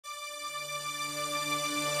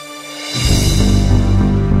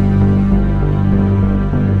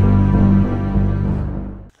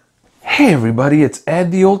Hey everybody, it's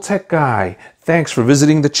Ed the Old Tech Guy. Thanks for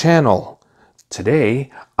visiting the channel.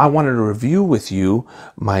 Today, I wanted to review with you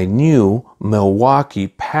my new Milwaukee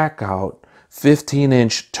PACKOUT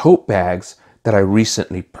 15-inch tote bags that I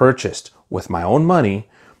recently purchased with my own money,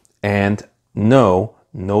 and no,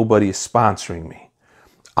 nobody is sponsoring me.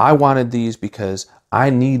 I wanted these because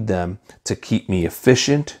I need them to keep me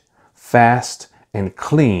efficient, fast, and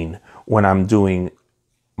clean when I'm doing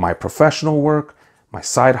my professional work, my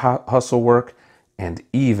side hustle work, and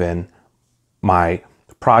even my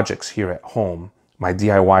projects here at home, my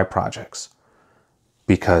DIY projects,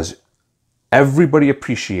 because everybody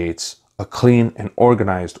appreciates a clean and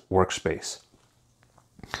organized workspace.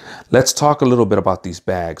 Let's talk a little bit about these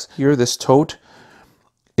bags. Here, this tote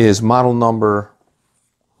is model number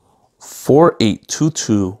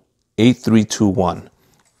 48228321,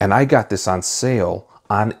 and I got this on sale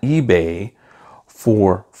on eBay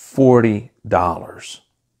for $40.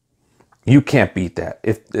 You can't beat that.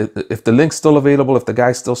 If the link's still available, if the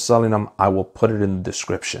guy's still selling them, I will put it in the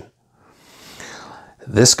description.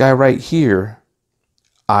 This guy right here,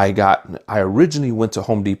 I originally went to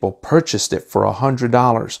Home Depot, purchased it for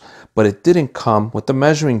 $100, but it didn't come with the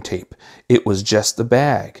measuring tape. It was just the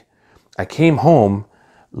bag. I came home,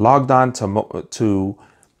 logged on to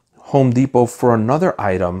Home Depot for another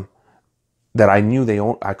item that I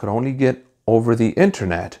knew I could only get over the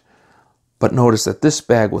internet, but notice that this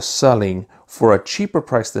bag was selling for a cheaper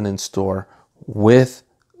price than in store with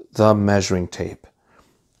the measuring tape.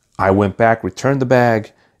 I went back, returned the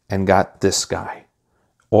bag, and got this guy.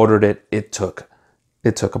 Ordered it. It took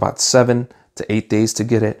about 7 to 8 days to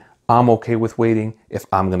get it. I'm okay with waiting if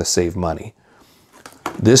I'm going to save money.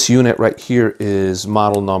 This unit right here is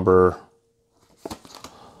model number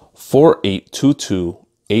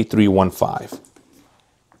 48228315.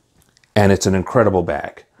 And it's an incredible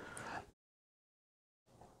bag.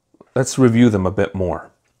 Let's review them a bit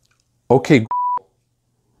more. Okay,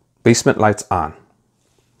 basement lights on.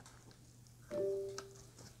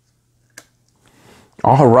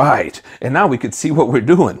 All right, and now we can see what we're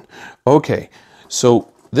doing. Okay,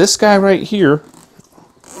 so this guy right here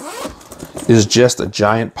is just a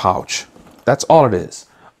giant pouch. That's all it is,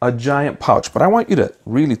 a giant pouch. But I want you to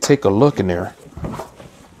really take a look in there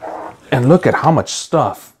and look at how much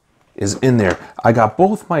stuff is in there. I got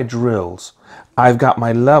both my drills. I've got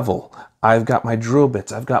my level. I've got my drill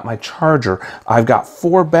bits. I've got my charger. I've got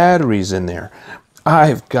 4 batteries in there.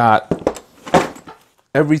 I've got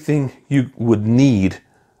everything you would need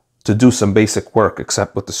to do some basic work,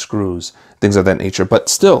 except with the screws, things of that nature. But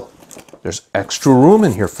still, there's extra room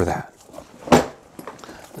in here for that.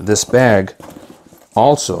 This bag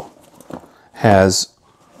also has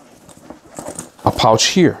a pouch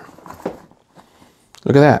here.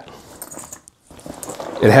 Look at that.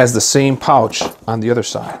 It has the same pouch on the other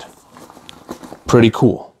side. Pretty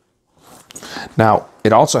cool. Now,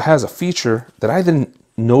 it also has a feature that I didn't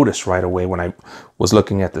notice right away when I was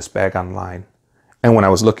looking at this bag online and when I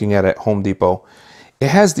was looking at it at Home Depot. It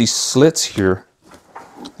has these slits here,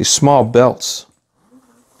 these small belts,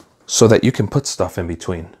 so that you can put stuff in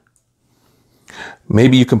between.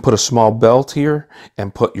 Maybe you can put a small belt here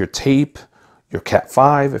and put your tape, your Cat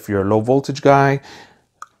 5 if you're a low voltage guy,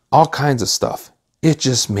 all kinds of stuff. It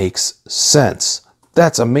just makes sense.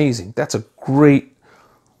 That's amazing. That's a great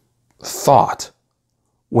thought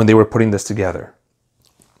when they were putting this together.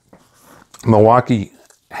 Milwaukee,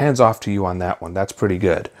 hands off to you on that one. That's pretty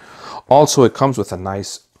good. Also, it comes with a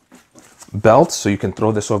nice belt, so you can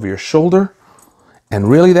throw this over your shoulder. And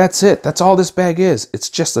really, that's it. That's all this bag is.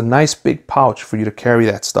 It's just a nice big pouch for you to carry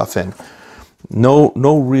that stuff in.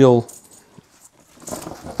 No real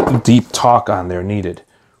deep talk on there needed.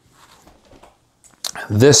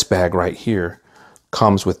 This bag right here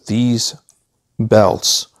comes with these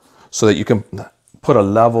belts so that you can put a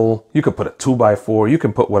level, you can put a 2x4, you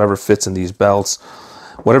can put whatever fits in these belts,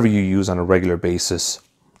 whatever you use on a regular basis.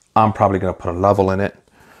 I'm probably going to put a level in it.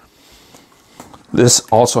 This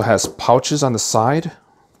also has pouches on the side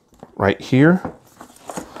right here.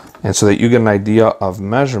 And so that you get an idea of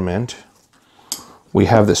measurement, we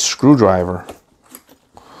have this screwdriver.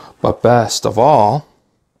 But best of all,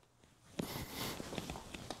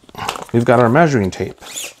 we've got our measuring tape.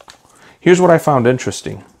 Here's what I found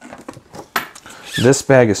interesting. This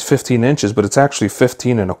bag is 15 inches, but it's actually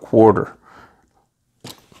 15 1/4.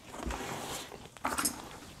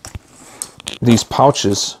 These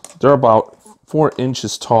pouches, they're about 4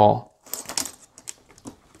 inches tall.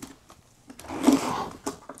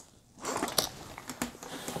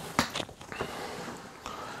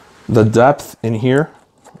 The depth in here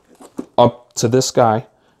up to this guy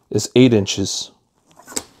is 8 inches.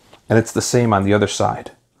 And it's the same on the other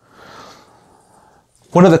side.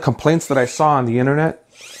 One of the complaints that I saw on the internet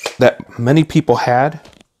that many people had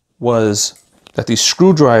was that these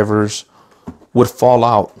screwdrivers would fall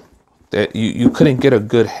out, that you couldn't get a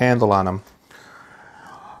good handle on them.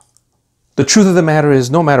 The truth of the matter is,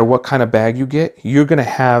 no matter what kind of bag you get, you're going to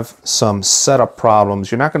have some setup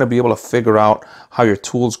problems. You're not going to be able to figure out how your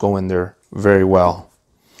tools go in there very well.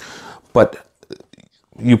 But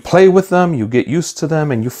you play with them, you get used to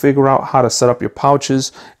them, and you figure out how to set up your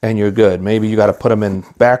pouches, and you're good. Maybe you got to put them in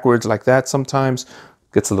backwards like that sometimes.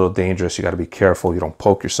 Gets a little dangerous. You got to be careful you don't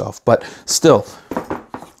poke yourself. But still,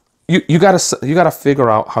 you got to figure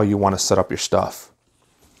out how you want to set up your stuff.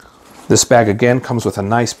 This bag again comes with a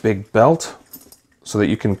nice big belt so that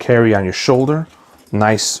you can carry on your shoulder.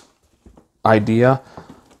 Nice idea.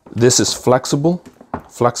 This is flexible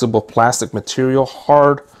plastic material,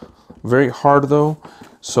 hard, very hard though,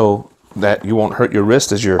 so that you won't hurt your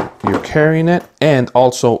wrist as you're carrying it, and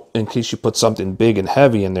also in case you put something big and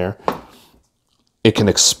heavy in there, it can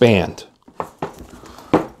expand.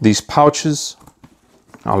 These pouches,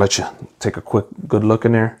 I'll let you take a good look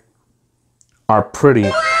in there, are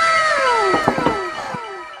pretty.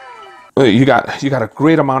 You got a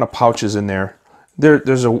great amount of pouches in there.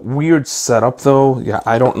 There's a weird setup though. Yeah,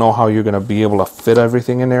 I don't know how you're gonna be able to fit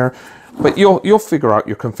everything in there, but you'll figure out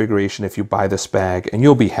your configuration if you buy this bag, and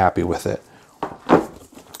you'll be happy with it.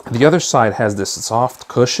 The other side has this soft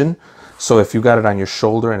cushion, so if you got it on your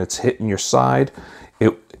shoulder and it's hitting your side,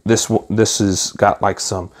 this has got like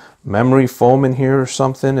some memory foam in here or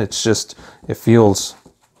something. It feels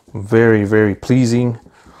very, very pleasing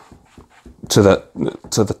to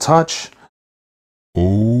the touch.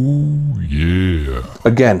 Oh yeah.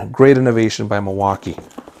 Again, great innovation by Milwaukee.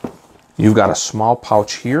 You've got a small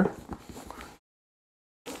pouch here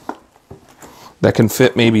that can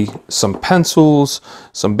fit maybe some pencils,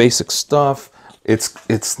 some basic stuff.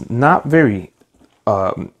 It's not very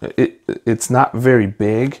it's not very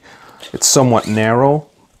big. It's somewhat narrow,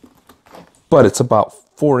 but it's about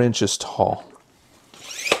 4 inches tall.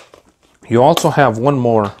 You also have one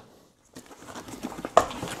more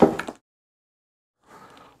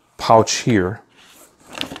pouch here,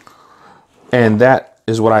 and that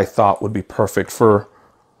is what I thought would be perfect for,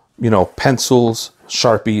 you know, pencils,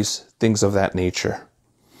 Sharpies, things of that nature.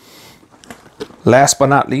 Last but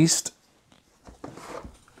not least,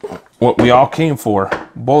 what we all came for,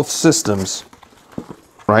 both systems,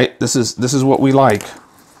 right? This is what we like.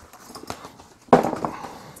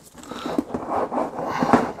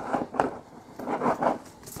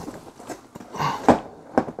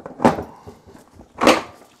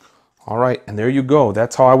 All right, and there you go.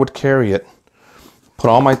 That's how I would carry it. Put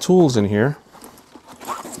all my tools in here,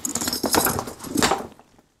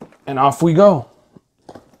 and off we go.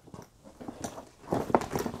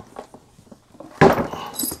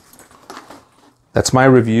 That's my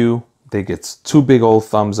review. That gets 2 big old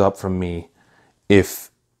thumbs up from me.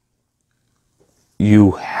 If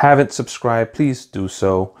you haven't subscribed, please do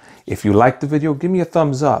so. If you like the video, give me a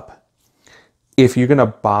thumbs up. If you're gonna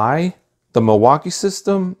buy the Milwaukee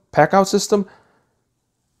system, PACKOUT system,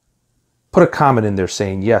 put a comment in there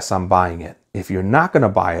saying, yes, I'm buying it. If you're not gonna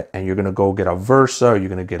buy it and you're gonna go get a Versa, or you're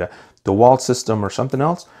gonna get a Dewalt system or something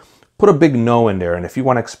else, put a big no in there. And if you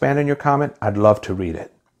wanna expand on your comment, I'd love to read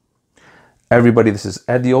it. Everybody, this is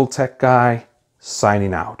Ed the Old Tech Guy,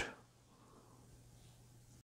 signing out.